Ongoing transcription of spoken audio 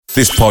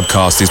This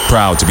podcast is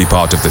proud to be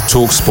part of the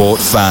TalkSport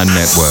Fan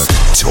Network.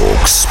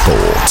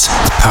 TalkSport.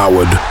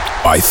 Powered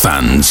by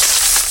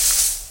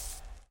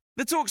fans.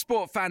 The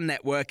TalkSport Fan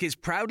Network is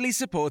proudly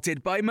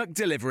supported by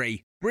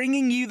McDelivery,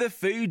 bringing you the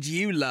food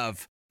you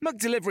love.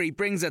 McDelivery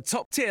brings a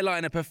top-tier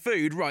lineup of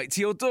food right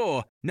to your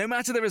door. No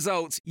matter the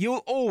result,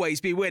 you'll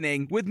always be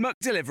winning with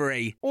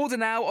McDelivery. Order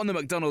now on the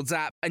McDonald's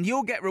app and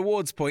you'll get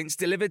rewards points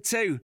delivered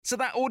too. So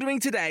that ordering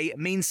today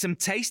means some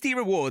tasty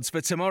rewards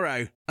for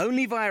tomorrow.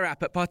 Only via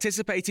app at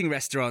participating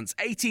restaurants.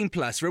 18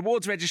 plus.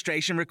 Rewards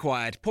registration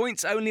required.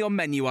 Points only on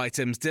menu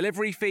items.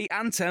 Delivery fee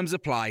and terms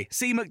apply.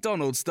 See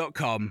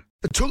mcdonalds.com.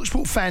 The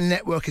TalkSport Fan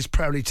Network is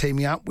proudly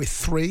teaming up with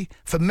 3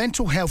 for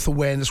Mental Health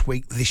Awareness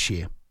Week this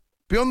year.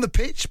 Beyond the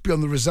pitch,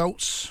 beyond the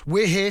results,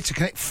 we're here to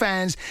connect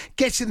fans,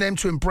 getting them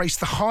to embrace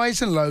the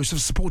highs and lows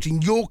of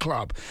supporting your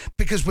club,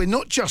 because we're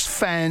not just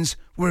fans,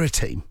 we're a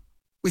team.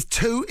 With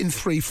 2 in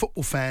 3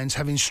 football fans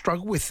having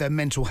struggled with their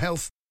mental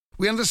health,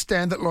 we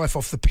understand that life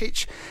off the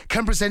pitch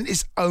can present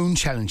its own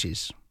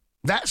challenges.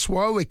 That's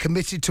why we're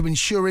committed to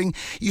ensuring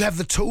you have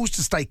the tools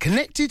to stay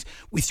connected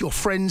with your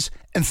friends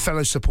and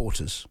fellow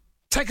supporters.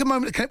 Take a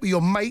moment to connect with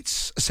your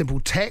mates. A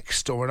simple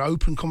text or an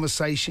open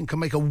conversation can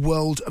make a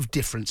world of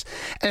difference.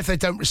 And if they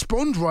don't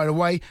respond right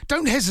away,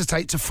 don't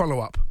hesitate to follow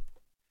up.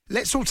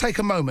 Let's all take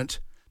a moment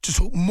to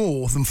talk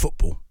more than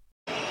football.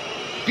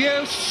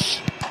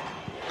 Buse.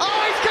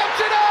 Oh, he's kept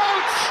it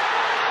out!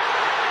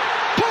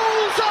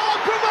 Bulls are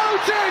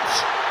promoted!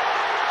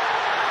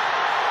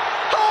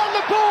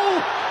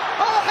 Hartlepool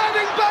are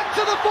heading back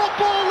to the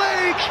Football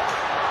League!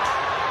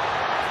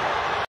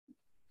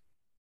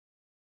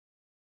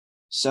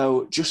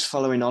 So just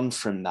following on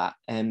from that,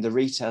 the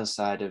retail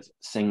side of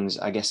things,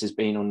 I guess, has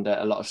been under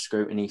a lot of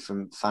scrutiny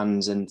from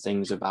fans and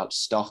things about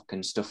stock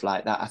and stuff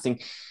like that. I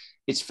think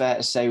it's fair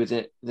to say with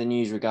the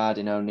news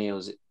regarding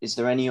O'Neill's, is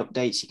there any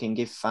updates you can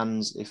give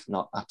fans? If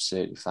not,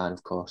 absolutely fine,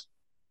 of course.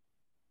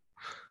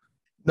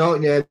 No,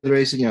 yeah, there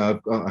is. You know,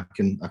 I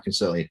can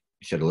certainly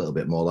shed a little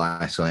bit more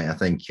light on it. I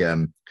think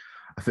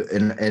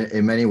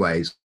in many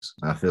ways,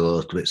 I feel a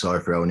little bit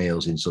sorry for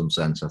O'Neill's in some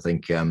sense. I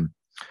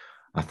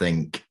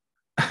think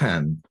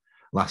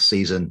last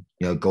season,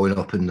 you know, going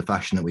up in the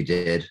fashion that we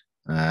did,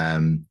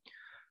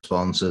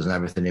 sponsors and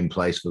everything in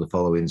place for the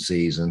following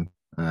season.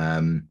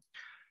 You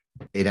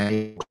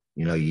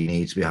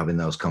need to be having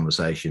those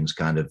conversations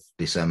kind of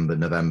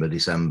November,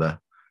 December.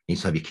 You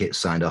need to have your kits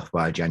signed off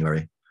by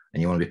January,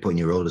 and you want to be putting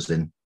your orders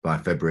in by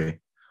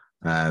February,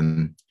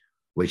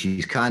 which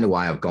is kind of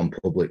why I've gone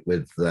public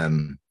with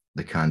the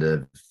kind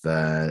of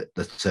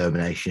the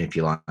termination, if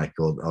you like,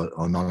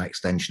 or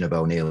non-extension of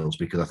O'Neill's,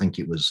 because I think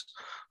it was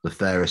the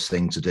fairest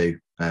thing to do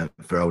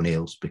for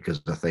O'Neill's,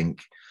 because I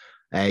think,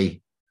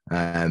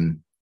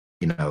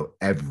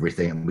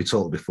 everything, we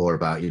talked before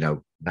about,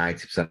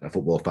 90% of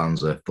football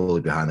fans are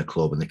fully behind the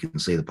club and they can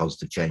see the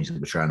positive change that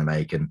we're trying to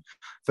make. And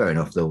fair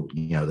enough, they'll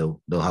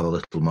have a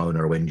little moan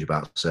or a whinge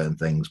about certain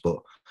things. But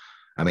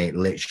I mean, it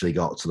literally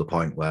got to the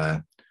point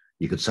where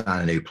you could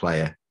sign a new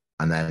player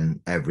and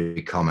then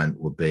every comment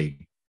would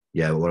be,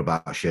 yeah, what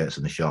about shirts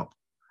in the shop?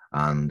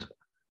 And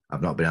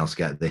I've not been able to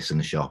get this in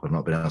the shop. I've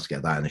not been able to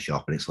get that in the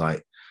shop. And it's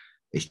like,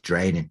 it's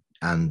draining.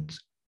 And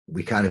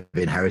we kind of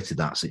inherited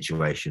that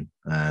situation.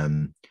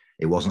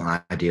 It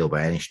wasn't ideal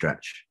by any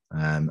stretch.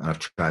 I've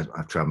tried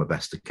my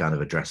best to kind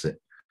of address it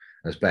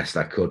as best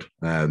I could.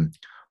 But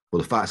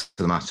the fact of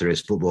the matter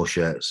is, football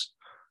shirts,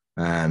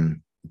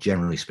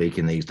 generally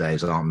speaking, these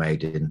days aren't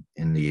made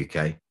in the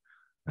UK.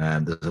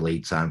 There's a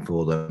lead time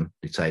for them.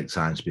 They take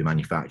time to be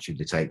manufactured.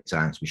 They take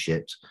time to be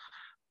shipped.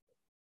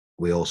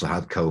 We also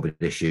had COVID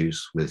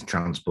issues with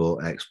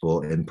transport,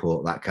 export,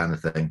 import, that kind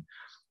of thing.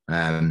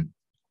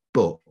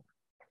 But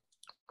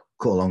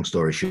cut a long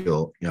story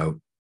short,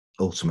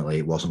 ultimately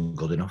it wasn't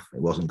good enough.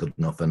 It wasn't good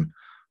enough. And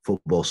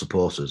football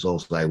supporters, all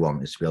they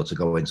want is to be able to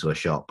go into a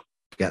shop,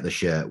 get the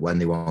shirt when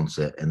they want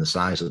it, in the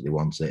size that they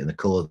want it, in the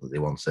colour that they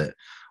want it,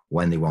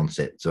 when they want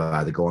it, to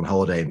either go on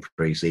holiday in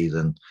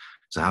pre-season,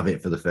 to have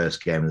it for the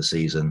first game of the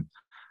season.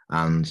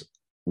 And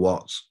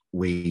what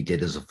we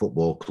did as a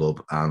football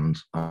club, and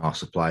our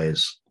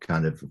suppliers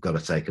kind of got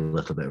to take a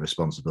little bit of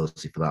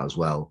responsibility for that as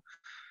well.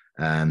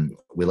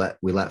 We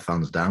let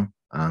fans down,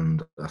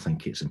 and I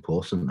think it's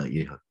important that if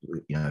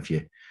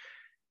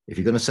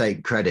you're going to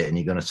take credit and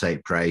you're going to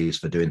take praise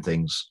for doing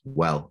things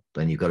well,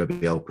 then you've got to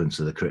be open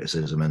to the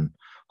criticism and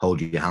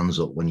hold your hands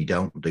up when you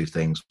don't do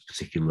things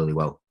particularly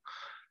well.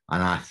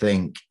 And I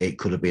think it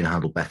could have been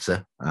handled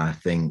better. I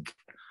think,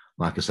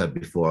 like I said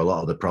before, a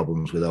lot of the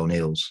problems with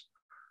O'Neill's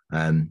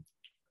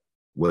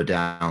were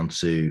down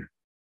to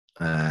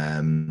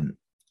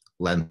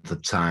length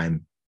of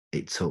time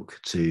it took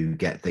to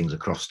get things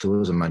across to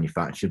us and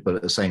manufactured. But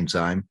at the same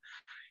time,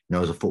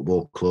 as a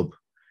football club,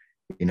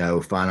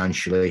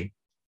 financially,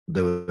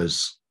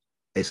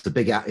 it's a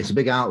big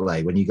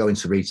outlay when you go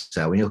into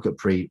retail. When you look at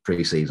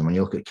pre-season, when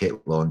you look at kit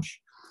launch,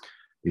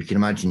 you can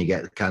imagine you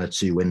get kind of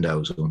 2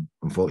 windows.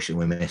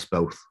 Unfortunately, we missed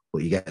both,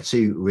 but you get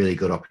 2 really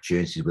good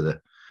opportunities with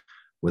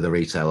a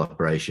retail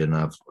operation.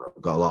 I've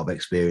got a lot of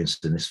experience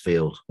in this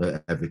field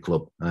at every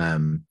club.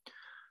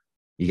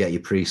 you get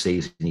your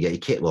pre-season, you get your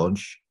kit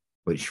launch,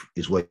 which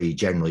is where you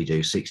generally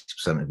do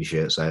 60% of your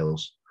shirt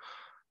sales.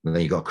 And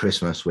then you've got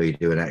Christmas where you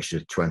do an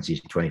extra 20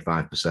 to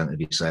 25% of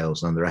your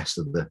sales, and the rest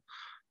of the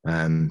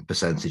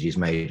percentage is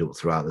made up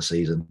throughout the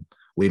season.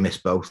 We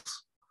missed both.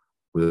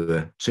 We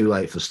were too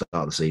late for the start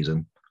of the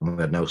season, and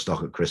we had no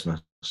stock at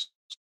Christmas.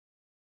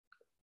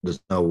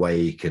 There's no way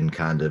you can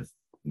kind of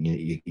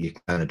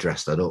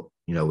dress that up,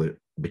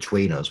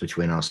 between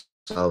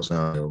ourselves and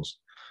our deals.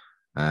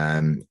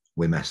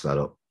 We messed that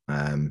up.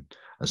 And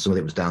some of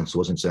it was down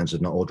to us in terms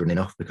of not ordering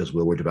enough because we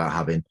were worried about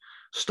having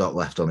stock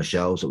left on the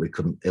shelves that we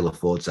couldn't ill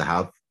afford to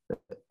have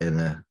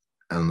on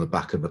the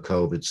back of a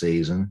COVID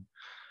season.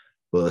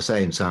 But at the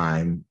same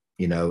time,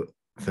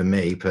 for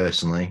me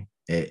personally,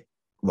 it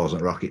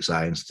wasn't rocket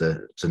science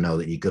to know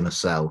that you're going to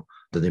sell.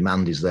 The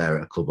demand is there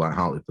at a club like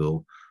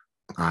Hartlepool,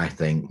 I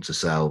think, to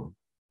sell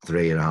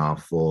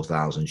 3,500,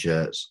 4,000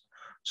 shirts.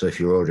 So if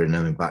you're ordering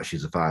them in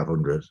batches of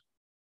 500,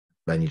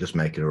 then you're just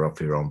making a rod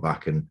for your own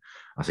back. And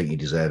I think you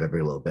deserve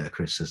every little bit of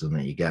criticism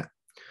that you get.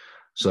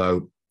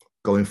 So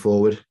going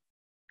forward,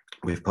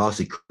 we've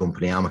parted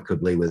company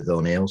amicably with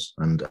O'Neill's,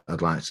 and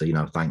I'd like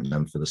to, thank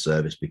them for the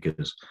service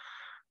because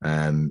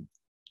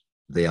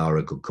they are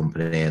a good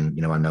company,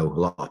 and I know a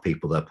lot of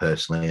people there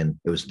personally, and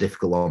it was a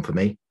difficult one for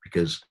me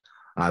because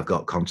I've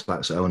got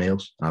contacts at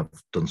O'Neill's. I've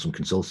done some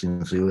consulting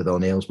with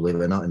O'Neill's, believe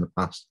it or not, in the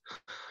past,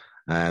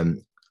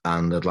 and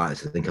I'd like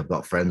to think I've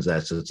got friends there.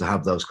 So to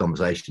have those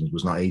conversations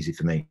was not easy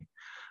for me,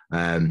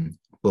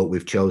 but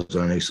we've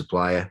chosen a new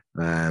supplier.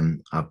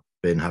 I've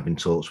been having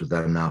talks with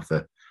them now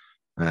for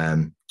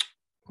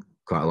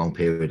quite a long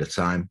period of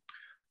time.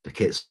 The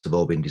kits have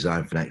all been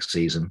designed for next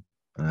season.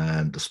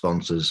 The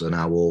sponsors are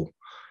now all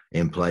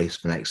in place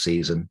for next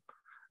season.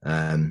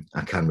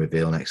 I can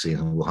reveal next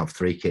season we'll have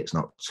 3 kits,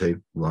 not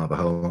 2. We'll have a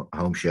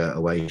home shirt,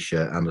 away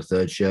shirt, and a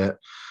third shirt.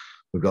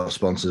 We've got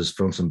sponsors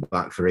front and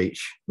back for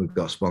each. We've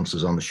got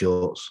sponsors on the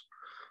shorts,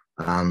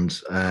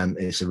 and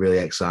it's a really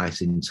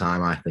exciting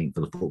time, I think,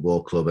 for the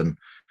football club, and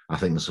I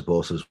think the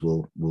supporters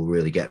will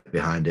really get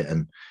behind it.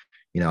 And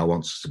I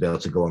want us to be able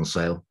to go on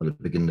sale at the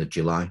beginning of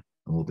July,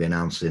 and we'll be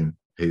announcing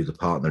who the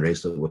partner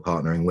is that we're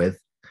partnering with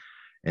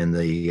in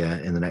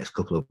the next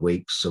couple of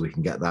weeks, so we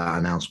can get that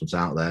announcement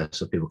out there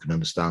so people can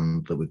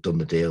understand that we've done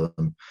the deal,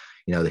 and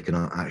they can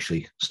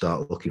actually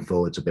start looking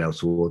forward to being able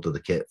to order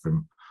the kit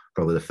from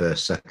probably the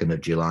 1st, 2nd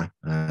of July,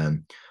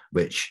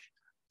 which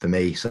for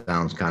me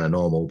sounds kind of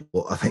normal,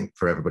 but I think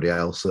for everybody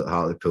else at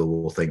Hartlepool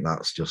will think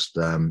that's just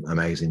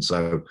amazing.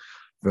 So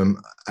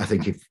I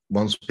think if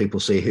once people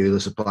see who the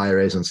supplier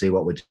is and see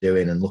what we're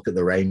doing and look at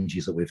the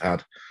ranges that we've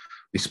had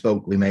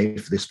bespokely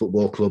made for this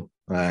football club,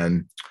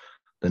 they're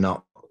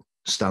not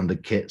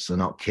standard kits. They're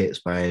not kits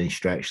by any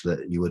stretch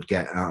that you would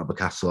get out of a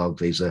catalogue.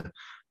 These are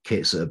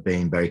kits that have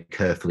been very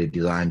carefully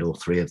designed, all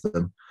 3 of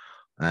them.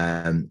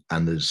 And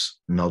there's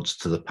nods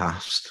to the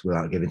past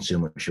without giving too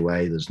much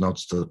away. There's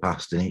nods to the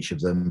past in each of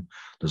them.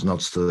 There's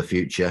nods to the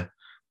future.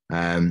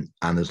 And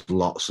there's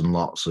lots and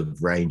lots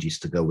of ranges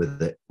to go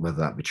with it, whether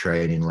that be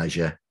training,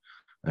 leisure,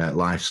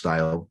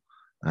 lifestyle.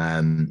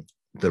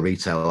 The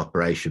retail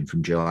operation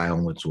from July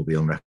onwards will be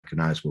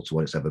unrecognisable to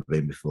what it's ever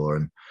been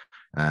before.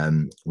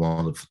 And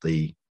one of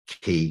the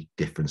key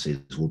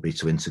differences will be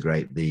to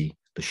integrate the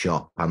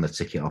shop and the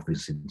ticket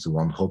office into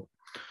one hub.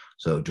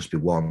 So it'll just be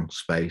one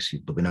space.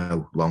 There'll be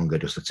no longer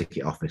just a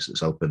ticket office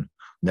that's open.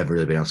 Never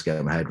really been able to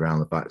get my head around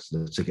the fact that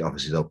the ticket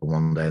office is open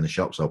one day and the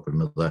shop's open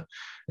another.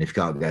 And if you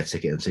can't get a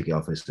ticket in the ticket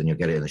office, then you'll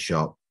get it in the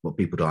shop. But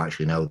people don't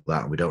actually know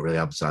that, and we don't really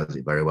advertise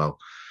it very well.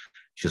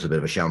 It's just a bit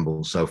of a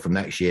shambles. So from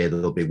next year,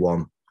 there'll be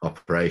one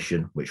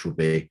operation, which we'll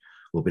be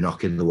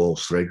knocking the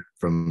walls through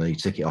from the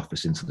ticket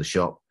office into the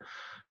shop.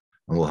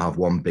 And we'll have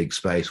one big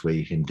space where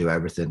you can do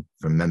everything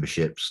from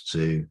memberships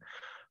to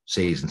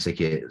season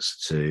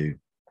tickets to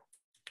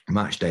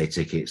match day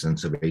tickets and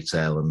to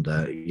retail. And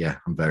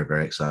I'm very,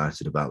 very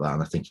excited about that.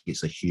 And I think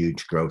it's a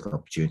huge growth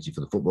opportunity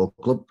for the football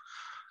club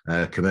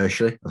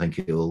commercially. I think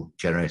it will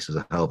generate us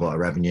a hell of a lot of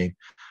revenue.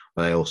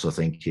 But I also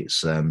think it's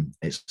something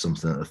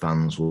that the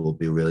fans will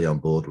be really on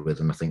board with.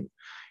 And I think,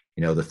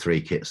 the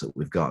 3 kits that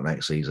we've got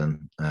next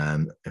season,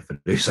 if I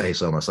do say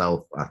so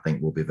myself, I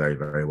think will be very,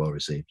 very well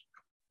received.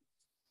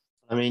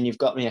 I mean, you've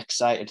got me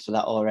excited for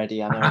that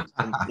already. I know it's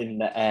something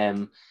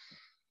that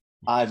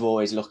I've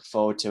always looked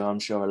forward to.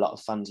 I'm sure a lot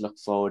of fans look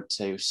forward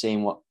to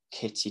seeing what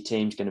kits your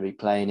team's going to be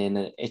playing in.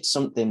 And it's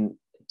something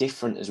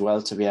different as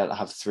well to be able to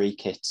have 3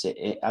 kits.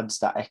 It adds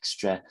that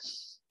extra,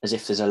 as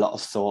if there's a lot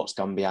of thoughts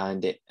gone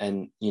behind it.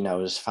 And,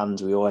 as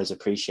fans, we always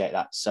appreciate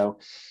that. So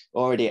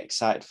already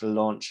excited for the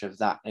launch of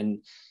that. And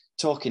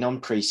talking on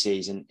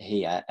pre-season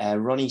here,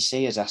 Ronnie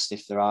C has asked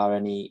if there are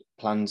any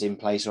plans in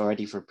place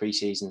already for a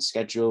pre-season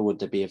schedule. Would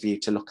there be a view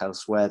to look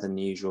elsewhere than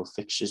the usual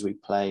fixtures we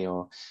play,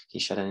 or can you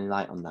shed any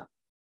light on that?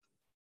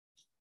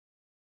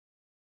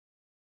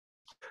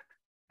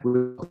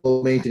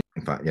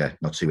 In fact,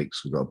 not 2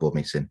 weeks. We've got a board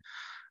meeting.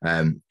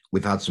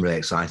 We've had some really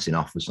exciting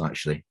offers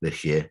actually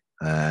this year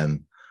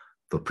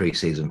for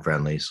pre-season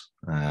friendlies.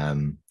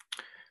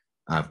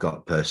 I've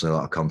got personally a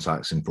lot of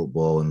contacts in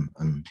football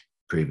and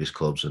previous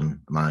clubs and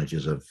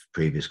managers of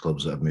previous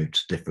clubs that have moved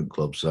to different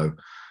clubs. So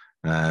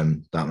that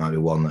might be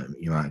one that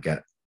you might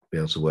be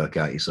able to work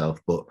out yourself.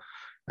 But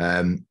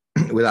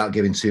without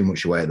giving too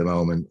much away at the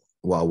moment,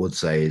 what I would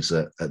say is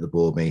that at the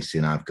board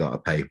meeting, I've got a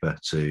paper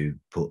to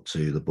put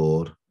to the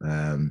board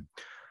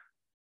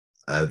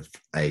of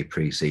a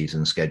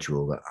pre-season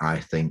schedule that I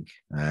think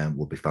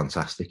will be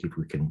fantastic if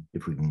we can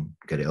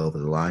get it over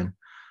the line.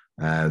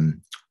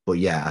 But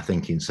yeah, I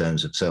think in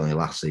terms of certainly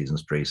last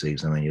season's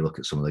pre-season, I mean, you look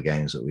at some of the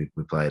games that we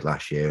played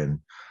last year, and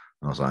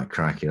I was like,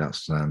 crikey,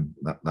 that's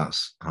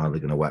hardly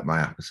going to whet my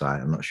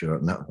appetite. I'm not sure.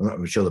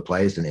 I'm sure the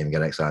players didn't even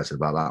get excited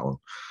about that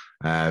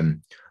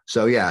one.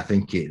 So yeah, I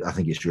think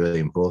it's really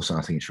important.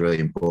 I think it's really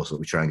important that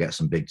we try and get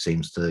some big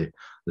teams to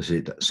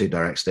the Suit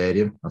Direct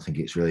Stadium. I think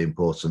it's really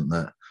important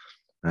that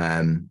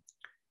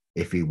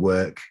if you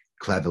work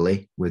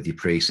cleverly with your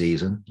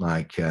pre-season,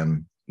 like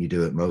you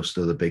do at most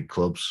of the big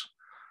clubs,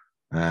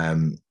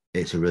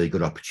 it's a really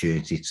good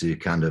opportunity to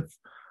kind of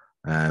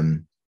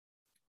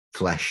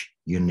flesh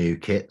your new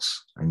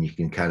kits, and you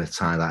can kind of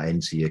tie that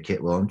into your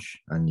kit launch,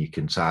 and you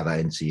can tie that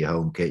into your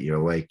home kit, your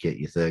away kit,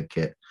 your third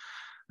kit,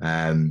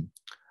 and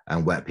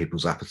whet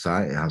people's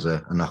appetite. It has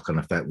a knock-on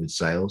effect with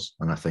sales,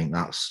 and I think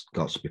that's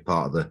got to be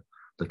part of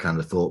the kind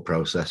of thought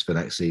process for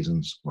next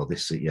season's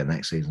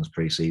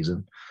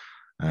pre-season.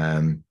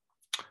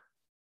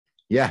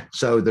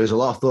 So there's a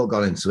lot of thought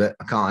gone into it.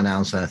 I can't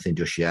announce anything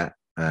just yet.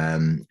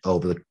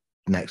 Over the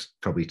next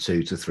probably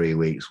 2 to 3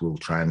 weeks, we'll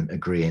try and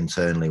agree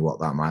internally what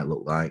that might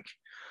look like.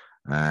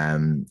 A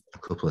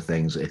couple of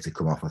things that if they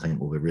come off, I think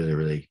will be really,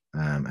 really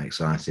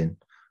exciting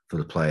for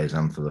the players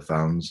and for the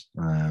fans.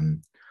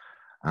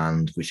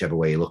 And whichever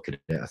way you look at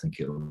it, I think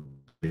it'll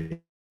be the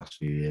last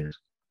few years.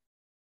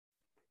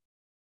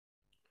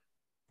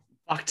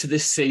 Back to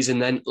this season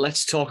then,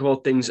 let's talk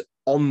about things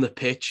on the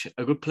pitch.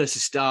 A good place to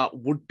start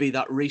would be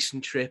that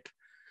recent trip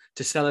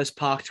to Selhurst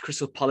Park to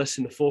Crystal Palace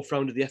in the fourth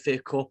round of the FA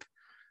Cup.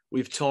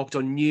 We've talked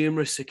on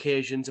numerous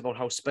occasions about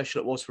how special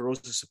it was for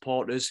us as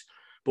supporters,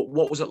 but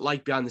what was it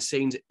like behind the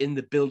scenes in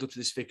the build-up to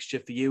this fixture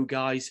for you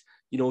guys?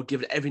 You know,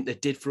 given everything they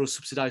did for us,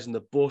 subsidising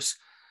the bus,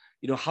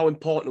 you know, how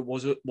important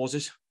was it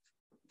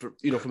for,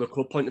 you know, from a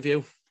club point of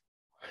view?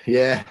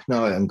 Yeah,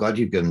 no, I'm glad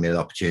you've given me the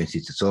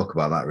opportunity to talk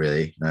about that,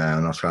 really.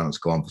 And I'll try not to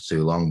go on for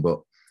too long, but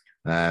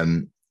I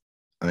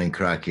mean,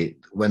 crikey,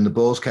 when the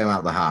balls came out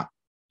of the hat,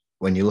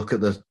 when you look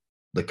at the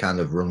kind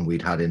of run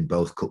we'd had in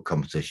both cup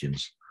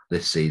competitions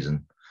this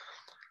season,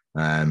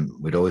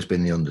 we'd always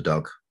been the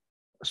underdog,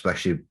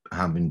 especially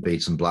having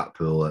beaten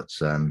Blackpool at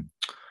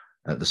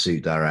the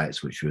Suit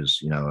Direct, which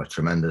was, you know, a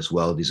tremendous,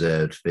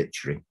 well-deserved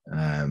victory.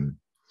 I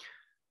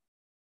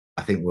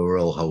think we were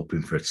all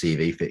hoping for a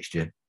TV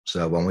fixture.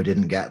 So when we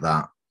didn't get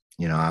that,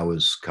 you know, I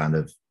was kind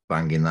of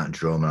banging that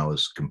drum, and I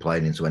was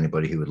complaining to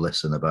anybody who would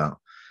listen about,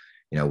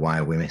 you know, why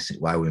are we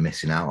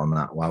missing out on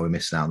that? Why are we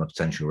missing out on the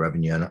potential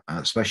revenue? And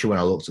especially when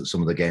I looked at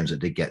some of the games that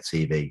did get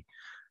TV,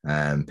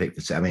 I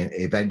mean,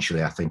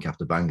 eventually, I think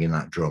after banging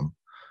that drum,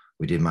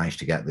 we did manage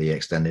to get the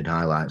extended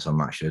highlights on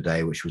Match of the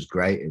Day, which was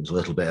great. It was a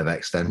little bit of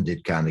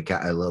extended kind of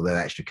a little bit of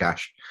extra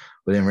cash,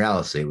 but in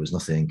reality, it was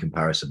nothing in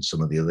comparison to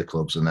some of the other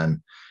clubs. And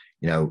then,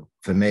 you know,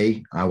 for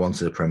me, I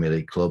wanted a Premier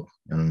League club,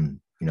 and,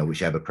 you know,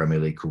 whichever Premier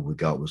League club we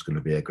got was going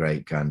to be a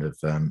great kind of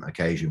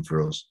occasion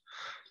for us.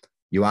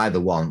 You either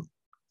want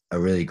a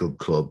really good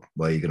club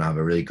where you're going to have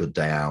a really good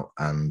day out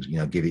and, you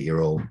know, give it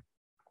your all,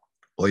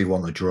 or you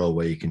want a draw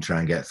where you can try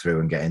and get through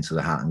and get into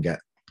the hat and get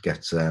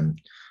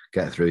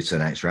through to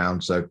the next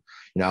round. So, you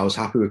know, I was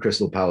happy with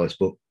Crystal Palace,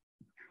 but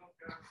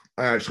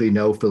I actually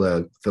know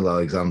Phil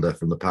Alexander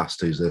from the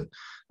past, who's the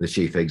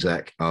chief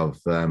exec of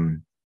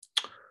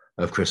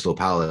Crystal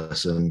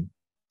Palace, and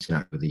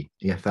with the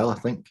EFL, I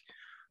think,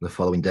 the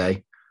following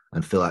day.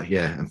 And Phil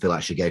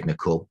actually gave me a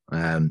call,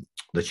 the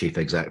chief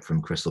exec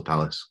from Crystal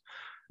Palace,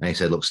 and he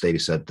said, "Look, Steve," he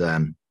said,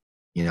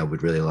 "you know,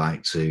 we'd really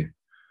like to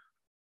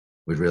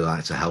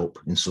help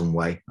in some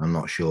way. I'm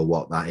not sure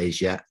what that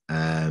is yet,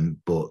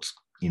 but,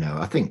 you know,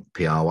 I think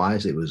PR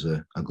wise, it was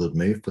a good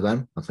move for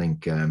them. I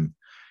think, you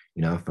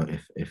know,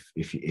 if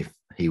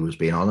he was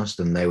being honest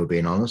and they were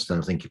being honest,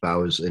 and I think if I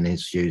was in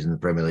his shoes in the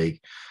Premier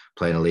League,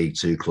 playing a League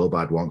Two club,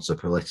 I'd want to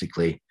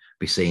politically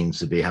be seen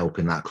to be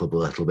helping that club a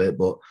little bit.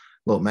 But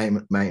look, make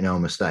no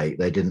mistake,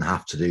 they didn't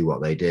have to do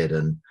what they did.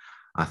 And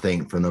I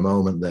think from the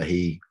moment that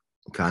he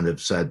kind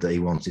of said that he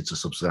wanted to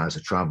subsidise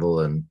the travel,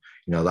 and,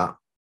 you know, that,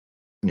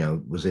 you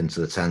know, was into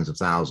the tens of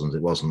thousands,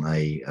 it wasn't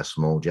a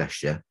small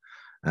gesture.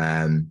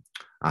 I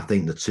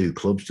think the two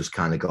clubs just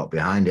kind of got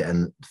behind it.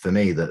 And for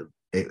me, that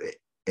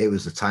it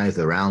was the tie of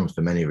the round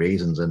for many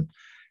reasons. And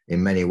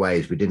in many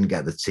ways, we didn't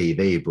get the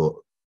TV, but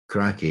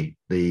crikey,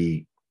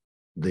 the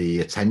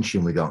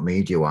attention we got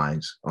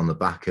media-wise on the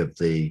back of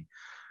the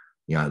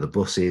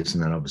buses,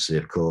 and then obviously,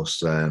 of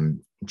course,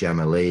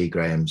 Gemma Lee,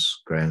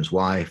 Graham's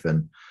wife,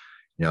 and,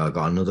 you know, I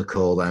got another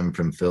call then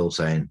from Phil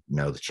saying, you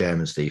know, the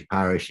chairman, Steve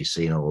Parish, he's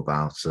seen all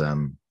about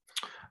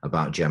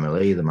Gemma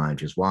Lee, the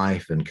manager's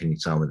wife, and can you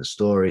tell me the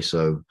story?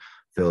 So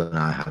Phil and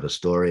I had a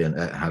story and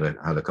had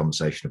a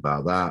conversation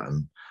about that,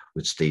 and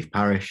with Steve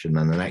Parish, and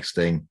then the next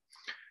thing,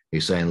 he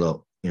was saying,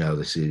 look,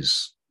 this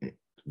is,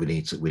 we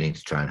need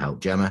to try and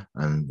help Gemma,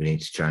 and we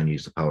need to try and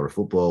use the power of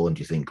football. And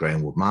do you think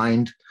Graham would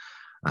mind?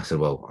 I said,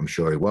 well, I'm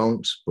sure he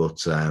won't,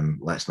 but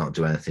let's not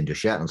do anything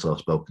just yet until I've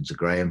spoken to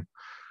Graham.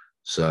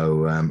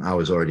 So I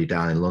was already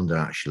down in London,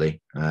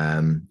 actually.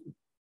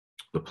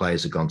 The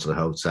players had gone to the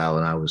hotel,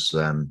 and I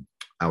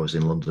was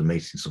in London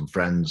meeting some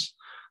friends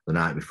the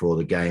night before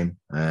the game.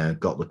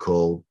 Got the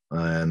call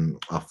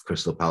off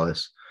Crystal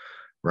Palace,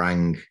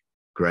 rang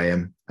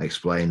Graham,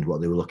 explained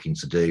what they were looking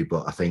to do,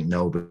 but I think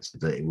nobody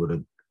said that it would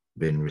have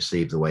been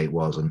received the way it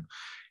was. And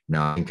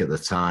I think at the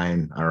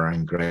time I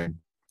rang Graham,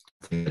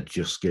 I think the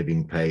Just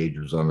Giving page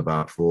was on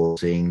about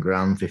 14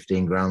 grand,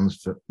 15 grand,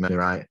 for me,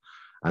 right?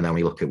 And then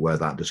we look at where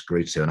that just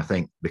grew to. And I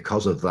think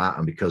because of that,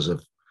 and because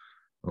of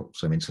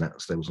some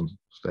internet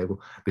stable.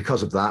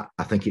 Because of that,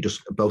 I think it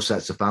just, both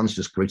sets of fans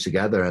just grew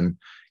together. And,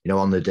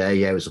 on the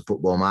day, it was a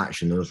football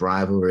match and there was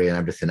rivalry and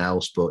everything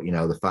else. But,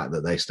 the fact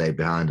that they stayed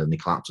behind and they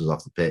clapped us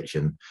off the pitch,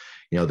 and,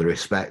 the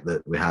respect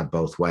that we had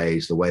both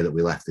ways, the way that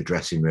we left the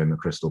dressing room at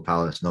Crystal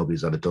Palace,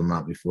 nobody's ever done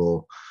that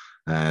before.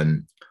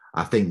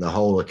 I think the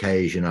whole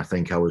occasion, I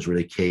think I was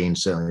really keen,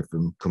 certainly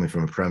from coming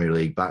from a Premier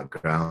League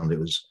background,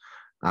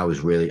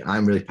 I'm really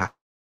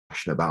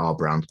passionate about our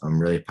brand. I'm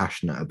really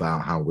passionate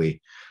about how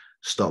we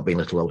stop being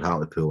little old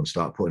Hartlepool and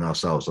start putting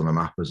ourselves on the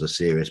map as a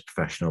serious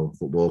professional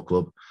football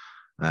club.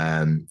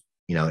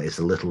 It's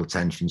the little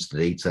attentions to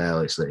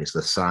detail. It's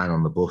the sign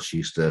on the bus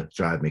used to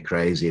drive me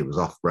crazy. It was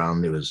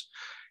off-brand. It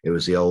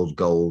was the old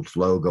gold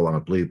logo on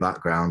a blue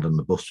background, and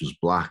the bus was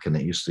black. And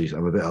I'm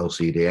a bit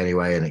OCD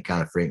anyway, and it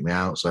kind of freaked me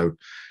out. So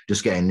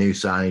just getting new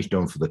signage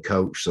done for the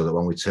coach so that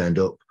when we turned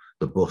up,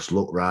 the bus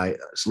looked right.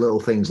 It's little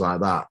things like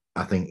that.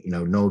 I think,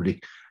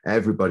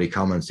 everybody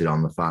commented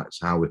on the fact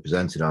how we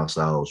presented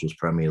ourselves was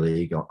Premier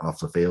League off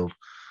the field.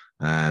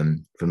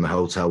 From the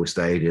hotel we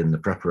stayed in, the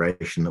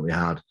preparation that we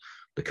had,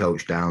 the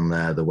coach down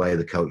there, the way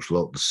the coach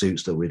looked, the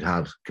suits that we'd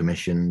had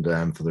commissioned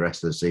for the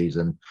rest of the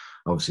season,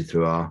 obviously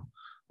through our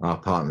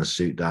partner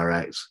Suit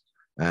Direct,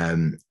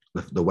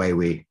 the way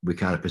we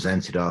kind of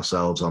presented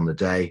ourselves on the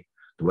day,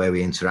 the way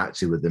we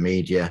interacted with the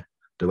media,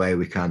 the way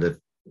we kind of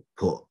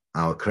put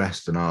our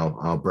crest and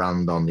our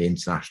brand on the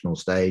international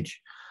stage.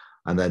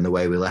 And then the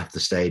way we left the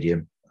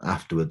stadium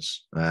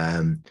afterwards,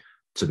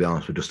 to be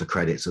honest, was just a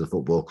credit to the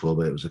football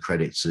club. It was a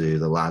credit to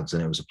the lads,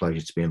 and it was a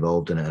pleasure to be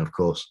involved in it. And of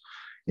course,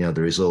 the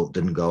result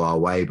didn't go our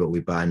way, but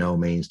we by no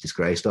means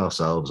disgraced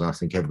ourselves. And I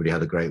think everybody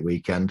had a great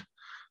weekend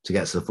to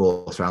get to the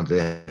fourth round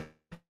of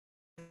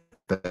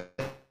the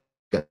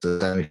get to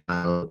the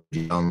semi-final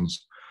in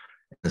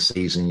the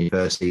season, your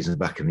first season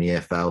back in the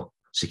EFL,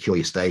 secure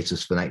your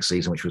status for next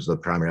season, which was the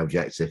primary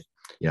objective.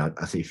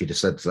 I think if you'd have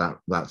said that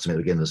to me at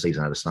the beginning of the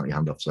season, I'd have snapped your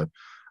hand off. So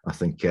I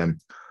think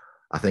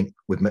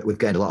we've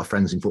gained a lot of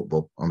friends in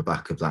football on the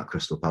back of that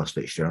Crystal Palace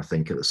fixture. I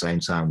think at the same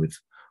time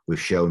we've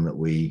shown that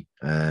we're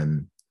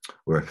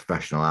a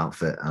professional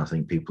outfit, and I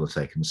think people are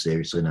taking us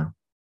seriously now.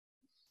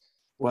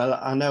 Well,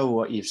 I know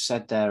what you've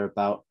said there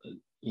about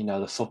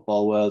the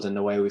football world and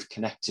the way we've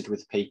connected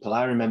with people.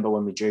 I remember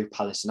when we drew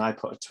Palace, and I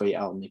put a tweet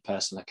out on my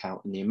personal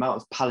account, and the amount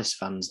of Palace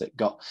fans that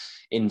got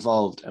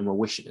involved and were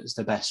wishing us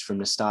the best from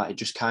the start, it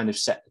just kind of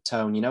set the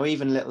tone.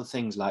 Even little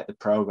things like the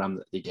programme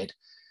that they did,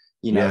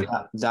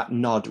 that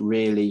nod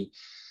really,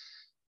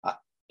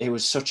 it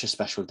was such a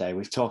special day.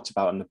 We've talked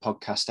about it on the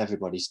podcast,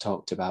 everybody's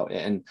talked about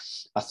it. And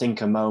I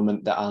think a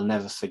moment that I'll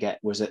never forget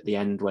was at the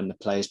end when the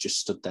players just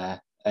stood there.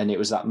 And it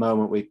was that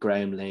moment with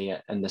Graham Lee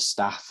and the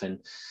staff and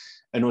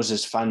us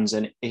as fans,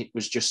 and it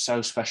was just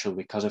so special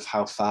because of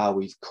how far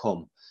we've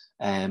come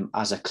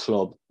as a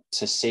club.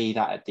 To see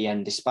that at the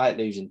end, despite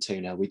losing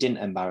 2-0, we didn't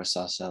embarrass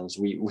ourselves.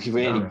 We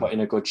really put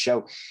in a good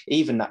show.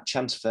 Even that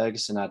chance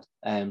Ferguson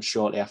had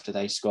shortly after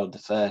they scored the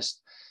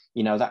first,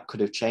 that could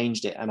have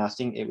changed it. And I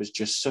think it was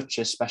just such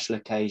a special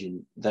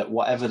occasion that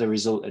whatever the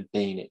result had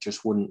been, it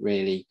just wouldn't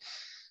really,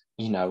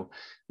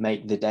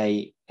 make the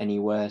day any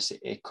worse.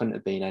 It couldn't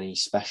have been any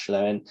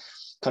specialer. And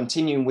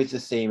continuing with the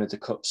theme of the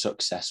cup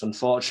success,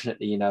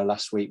 unfortunately,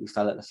 last week we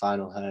fell at the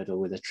final hurdle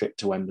with a trip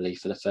to Wembley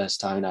for the first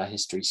time in our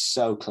history.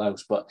 So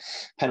close, but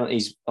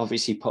penalties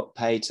obviously put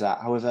paid to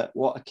that. However,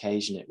 what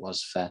occasion it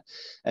was for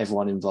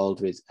everyone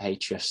involved with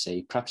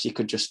HFC. Perhaps you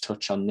could just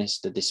touch on this,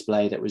 the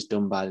display that was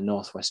done by the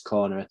Northwest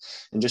Corner,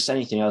 and just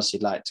anything else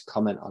you'd like to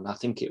comment on. I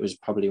think it was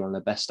probably one of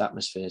the best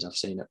atmospheres I've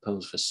seen at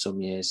Pools for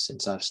some years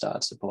since I've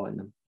started supporting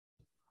them.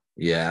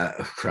 Yeah,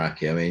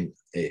 cracky. I mean,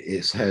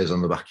 it's hairs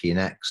on the back of your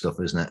neck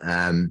stuff, isn't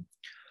it?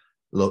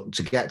 Look,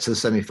 to get to the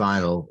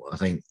semi-final, I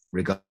think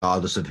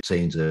regardless of the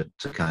team to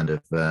kind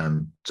of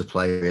to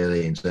play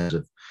really in terms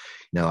of,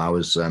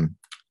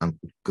 I'm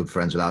good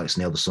friends with Alex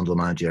Neil, the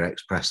Sunderland manager,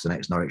 ex-Preston,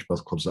 ex-Norwich,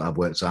 both clubs that I've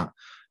worked at.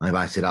 I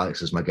invited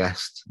Alex as my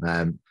guest,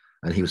 and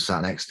he was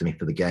sat next to me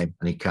for the game,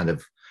 and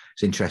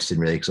it's interesting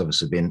really because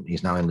obviously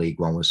he's now in League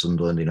One with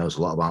Sunderland. He knows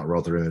a lot about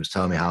Rotherham. He was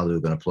telling me how they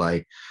were going to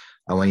play.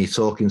 And when you're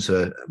talking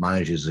to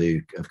managers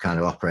who have kind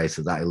of operated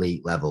at that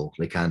elite level,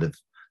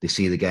 they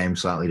see the game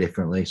slightly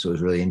differently. So it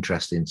was really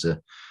interesting to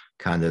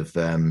kind of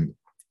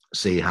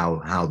see how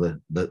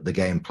the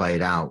game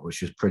played out,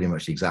 which was pretty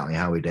much exactly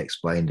how we'd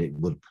explained it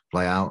would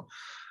play out.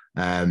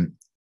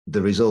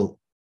 The result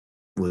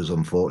was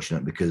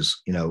unfortunate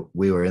because, you know,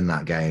 we were in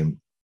that game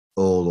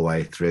all the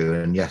way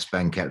through. And yes,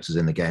 Ben kept us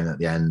in the game at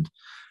the end,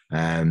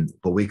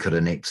 but we could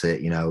have nicked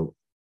it. You know,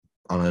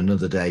 on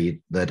another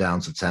day, they're down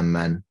to 10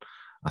 men.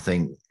 I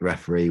think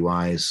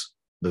referee-wise,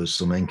 there was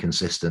some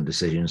inconsistent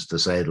decisions, to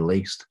say the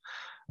least.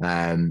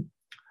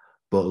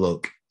 But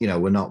look, you know,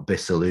 we're not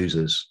bitter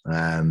losers.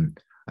 And,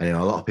 you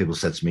know, a lot of people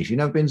said to me, "Have you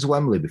never been to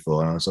Wembley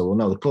before?" And I said, "Well,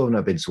 no, the club have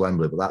never been to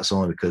Wembley, but that's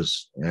only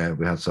because we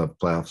had to have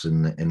playoffs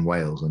in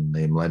Wales and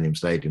the Millennium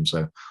Stadium.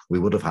 So we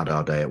would have had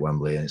our day at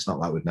Wembley, and it's not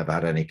like we've never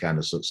had any kind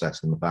of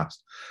success in the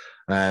past."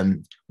 But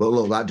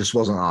look, that just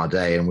wasn't our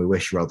day, and we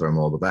wish Rotherham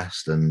all the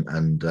best.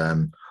 And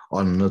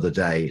on another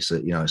day, it's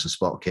a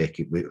spot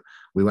kick.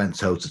 We went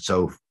toe to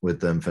toe with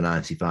them for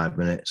 95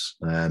 minutes,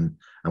 and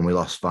we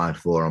lost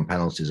 5-4 on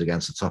penalties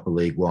against the top of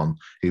League One,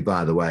 who,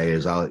 by the way,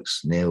 as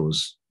Alex Neil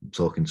was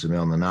talking to me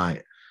on the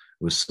night,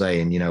 was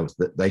saying, you know,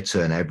 that they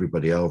turn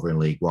everybody over in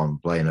League One,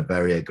 playing a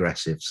very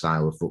aggressive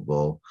style of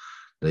football.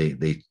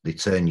 They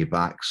turn your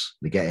backs,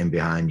 they get in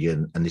behind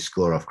you, and they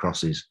score off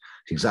crosses.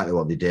 It's exactly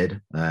what they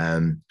did.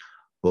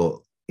 But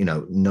you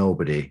know,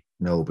 nobody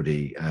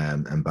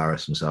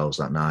embarrassed themselves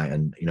that night.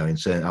 And you know,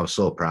 I was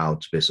so proud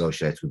to be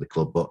associated with the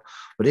club. But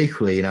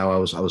equally, you know, I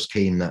was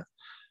keen that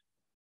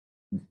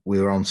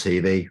we were on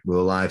TV, we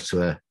were live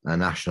to a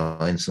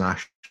national,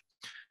 international.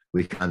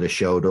 We kind of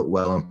showed up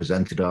well and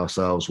presented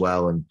ourselves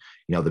well, and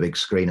you know, the big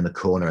screen in the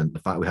corner, and the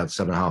fact we had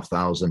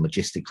 7,500.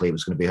 Logistically, it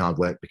was going to be hard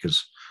work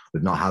because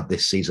we've not had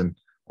this season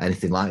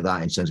anything like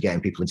that in terms of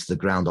getting people into the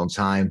ground on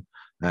time,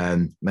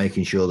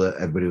 making sure that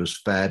everybody was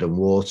fed and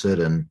watered,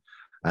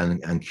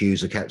 and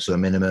queues are kept to a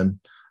minimum.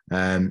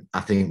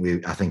 I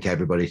think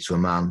everybody to a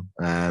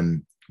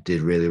man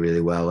did really,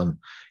 really well. And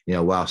you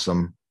know, whilst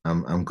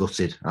I'm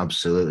gutted,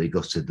 absolutely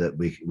gutted that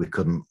we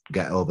couldn't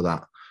get over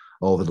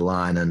the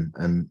line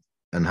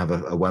and have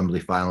a Wembley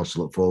final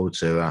to look forward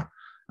to.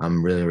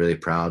 I'm really, really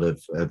proud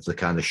of the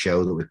kind of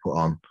show that we put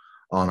on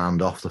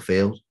and off the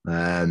field.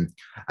 And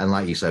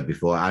like you said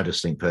before, I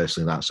just think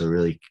personally that's a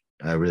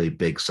really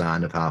big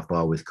sign of how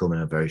far we've come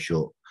in a very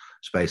short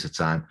space of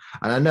time.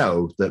 And I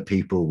know that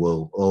people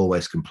will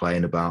always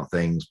complain about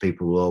things. Some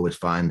people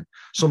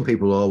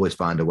will always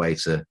find a way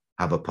to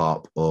have a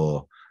pop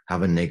or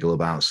have a niggle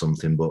about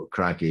something. But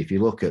crikey, if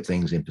you look at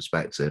things in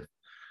perspective,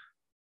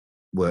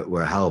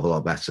 we're a hell of a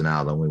lot better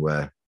now than we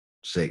were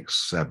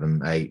 6,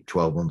 7, 8,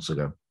 12 months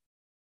ago.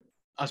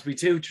 As we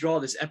do draw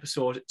this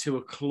episode to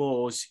a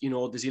close, you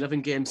know, there's 11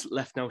 games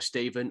left now,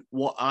 Stephen.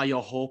 What are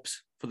your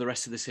hopes for the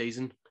rest of the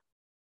season?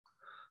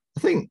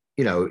 I think,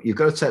 you know, you've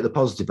got to take the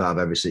positive out of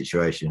every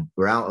situation.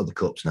 We're out of the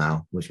cups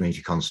now, which means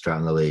you concentrate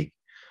on the league.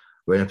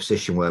 We're in a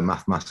position where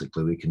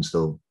mathematically we can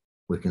still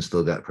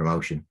get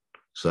promotion.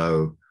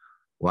 So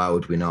why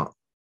would we not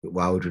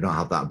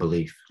have that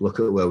belief?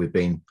 Look at where we've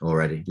been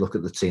already. Look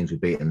at the teams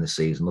we've beaten this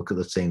season. Look at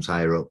the teams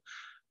higher up.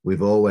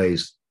 We've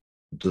always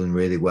done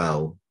really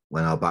well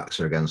when our backs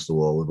are against the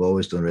wall. We've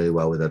always done really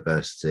well with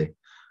adversity.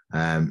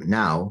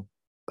 Now,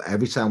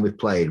 every time we've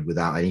played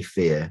without any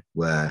fear,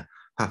 where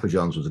Papa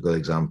John's was a good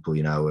example,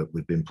 you know,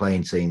 we've been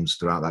playing teams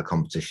throughout that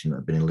competition that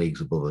have been in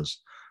leagues above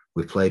us.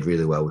 We've played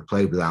really well. We've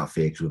played without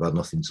fear because we've had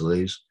nothing to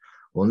lose.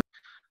 Well,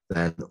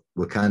 then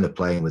we're kind of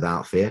playing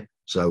without fear.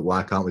 So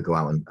why can't we go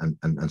out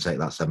and take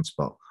that 7th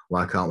spot?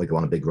 Why can't we go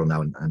on a big run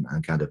now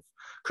and kind of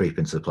creep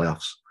into the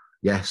playoffs?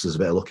 Yes, there's a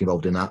bit of luck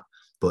involved in that,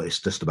 but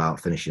it's just about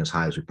finishing as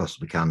high as we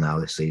possibly can now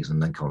this season,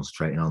 and then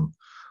concentrating on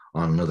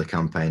another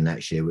campaign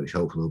next year, which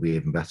hopefully will be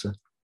even better.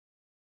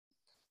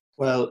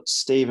 Well,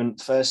 Stephen,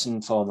 first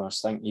and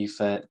foremost, thank you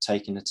for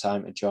taking the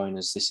time to join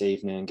us this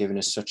evening and giving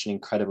us such an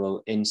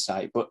incredible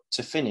insight. But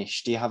to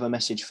finish, do you have a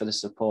message for the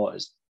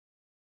supporters?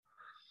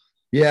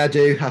 Yeah, I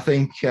do. I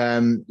think,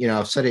 you know,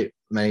 I've said it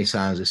many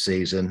times this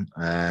season.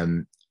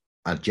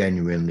 I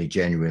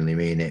genuinely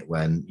mean it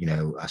when, you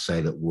know, I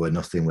say that we're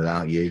nothing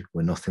without you.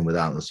 We're nothing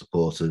without the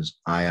supporters.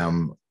 I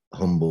am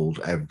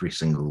humbled every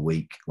single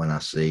week when I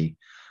see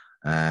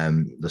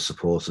the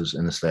supporters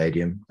in the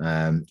stadium.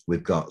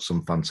 We've got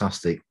some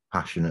fantastic,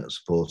 passionate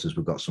supporters.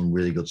 We've got some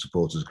really good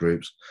supporters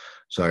groups.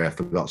 Sorry, I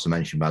forgot to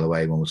mention, by the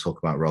way, when we talk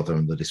about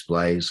Rotherham, the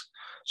displays.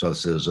 So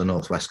there's a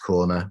northwest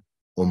corner,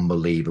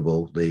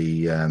 unbelievable.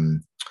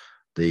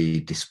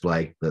 The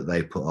display that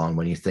they put on,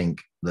 when you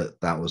think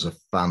that was a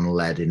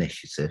fan-led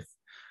initiative.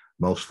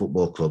 Most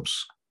football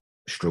clubs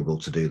struggle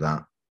to do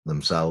that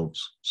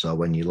themselves. So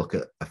when you look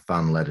at a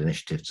fan-led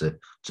initiative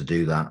to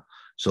do that,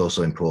 it's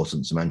also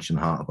important to mention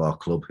Heart of Our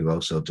Club, who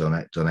also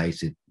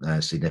donated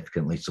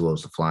significantly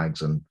towards the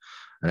flags and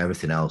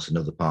everything else in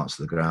other parts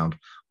of the ground.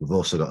 We've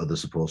also got other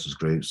supporters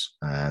groups,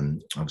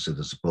 obviously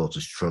the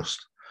Supporters Trust.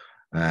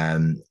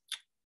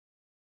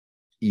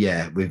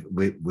 Yeah,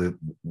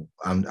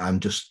 I'm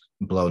just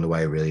blown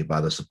away really by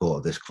the support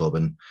of this club.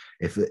 And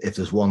if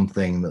there's one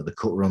thing that the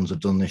cut runs have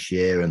done this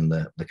year, and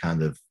the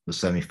kind of the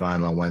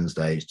semi-final on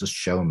Wednesday, it's just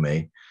shown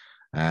me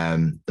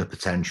the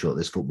potential that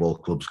this football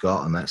club's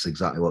got. And that's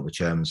exactly what the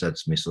chairman said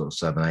to me sort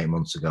of 7-8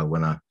 months ago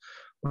when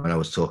I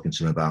was talking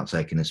to him about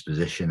taking this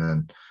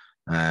position.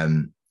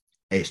 And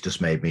it's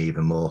just made me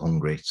even more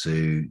hungry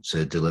to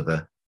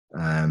deliver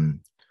on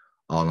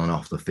and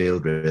off the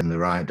field in the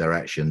right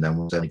direction. Then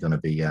we're certainly going to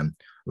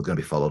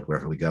be followed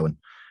wherever we go. And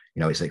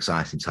it's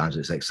exciting times.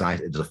 It's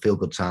exciting. There's a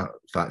feel-good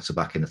factor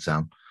back in the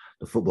town.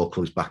 The football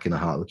club is back in the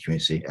heart of the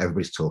community.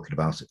 Everybody's talking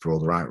about it for all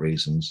the right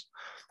reasons,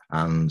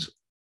 and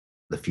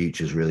the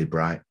future is really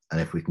bright. And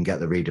if we can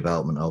get the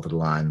redevelopment over the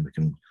line, we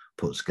can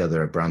put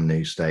together a brand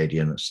new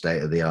stadium,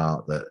 state of the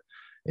art, that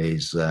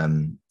is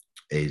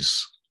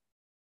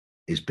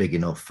big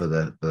enough for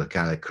the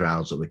kind of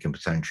crowds that we can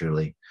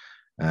potentially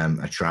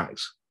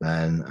attract.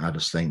 Then I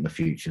just think the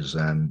future's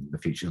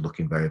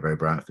looking very, very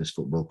bright for this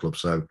football club.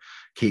 So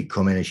keep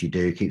coming as you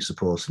do, keep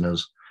supporting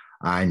us.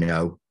 I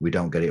know we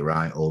don't get it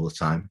right all the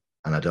time,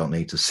 and I don't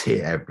need to see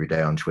it every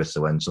day on Twitter.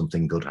 When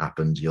something good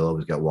happens, you'll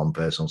always get one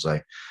person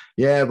say,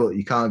 yeah, but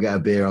you can't get a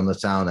beer on the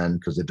town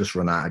end because they just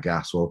run out of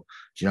gas. Well,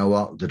 do you know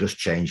what? They're just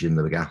changing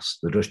the gas.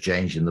 They're just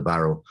changing the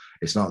barrel.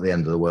 It's not the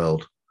end of the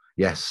world.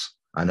 Yes,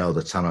 I know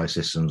the tannoy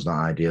system's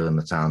not ideal in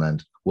the town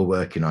end. We're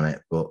working on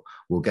it, but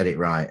we'll get it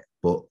right.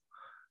 But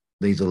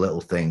these are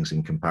little things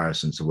in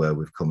comparison to where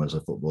we've come as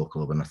a football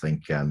club. And I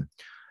think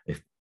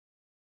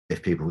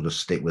if people just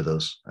stick with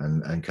us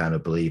and kind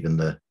of believe in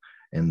the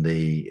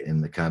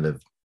kind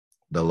of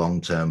the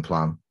long-term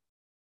plan,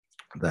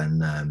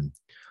 then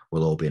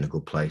we'll all be in a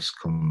good place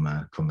come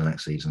the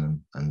next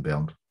season and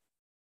beyond.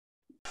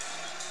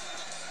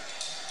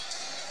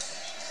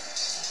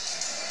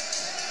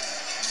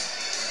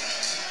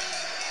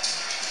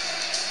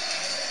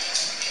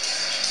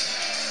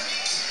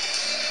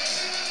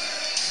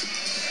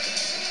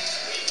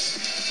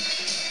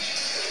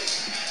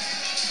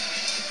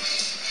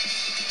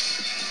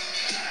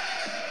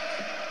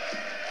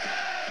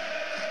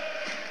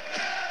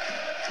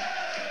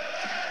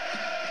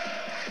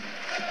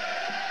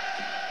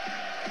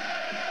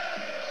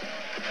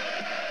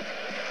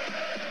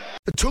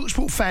 The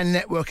TalkSport Fan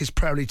Network is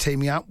proudly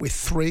teaming up with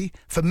 3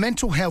 for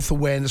Mental Health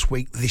Awareness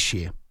Week this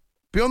year.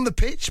 Beyond the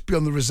pitch,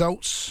 beyond the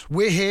results,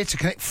 we're here to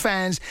connect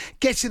fans,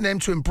 getting them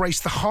to embrace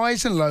the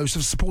highs and lows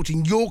of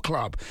supporting your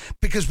club,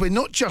 because we're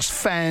not just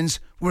fans,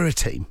 we're a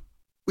team.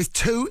 With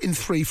 2 in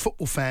 3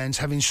 football fans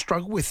having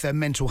struggled with their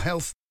mental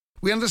health,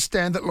 we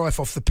understand that life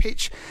off the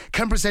pitch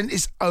can present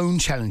its own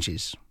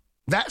challenges.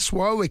 That's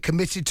why we're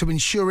committed to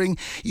ensuring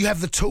you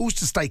have the tools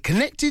to stay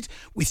connected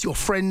with your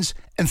friends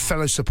and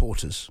fellow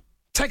supporters.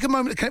 Take a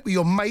moment to connect with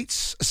your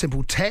mates. A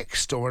simple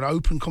text or an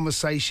open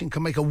conversation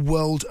can make a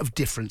world of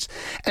difference.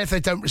 And if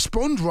they don't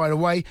respond right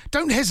away,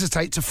 don't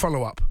hesitate to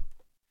follow up.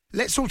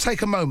 Let's all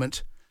take a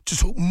moment to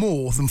talk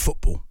more than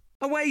football.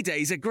 Away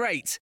days are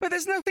great, but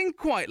there's nothing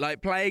quite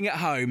like playing at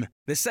home.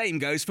 The same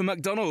goes for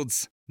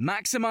McDonald's.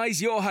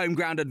 Maximise your home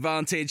ground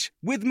advantage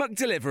with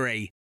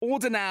McDelivery.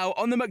 Order now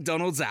on the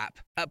McDonald's app.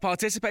 At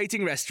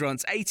participating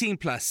restaurants, 18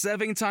 plus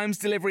serving times,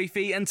 delivery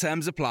fee and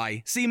terms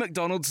apply. See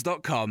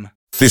mcdonalds.com.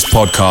 This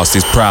podcast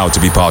is proud to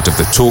be part of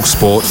the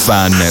TalkSport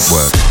Fan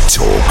Network.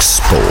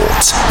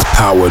 TalkSport.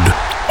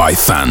 Powered by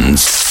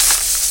fans.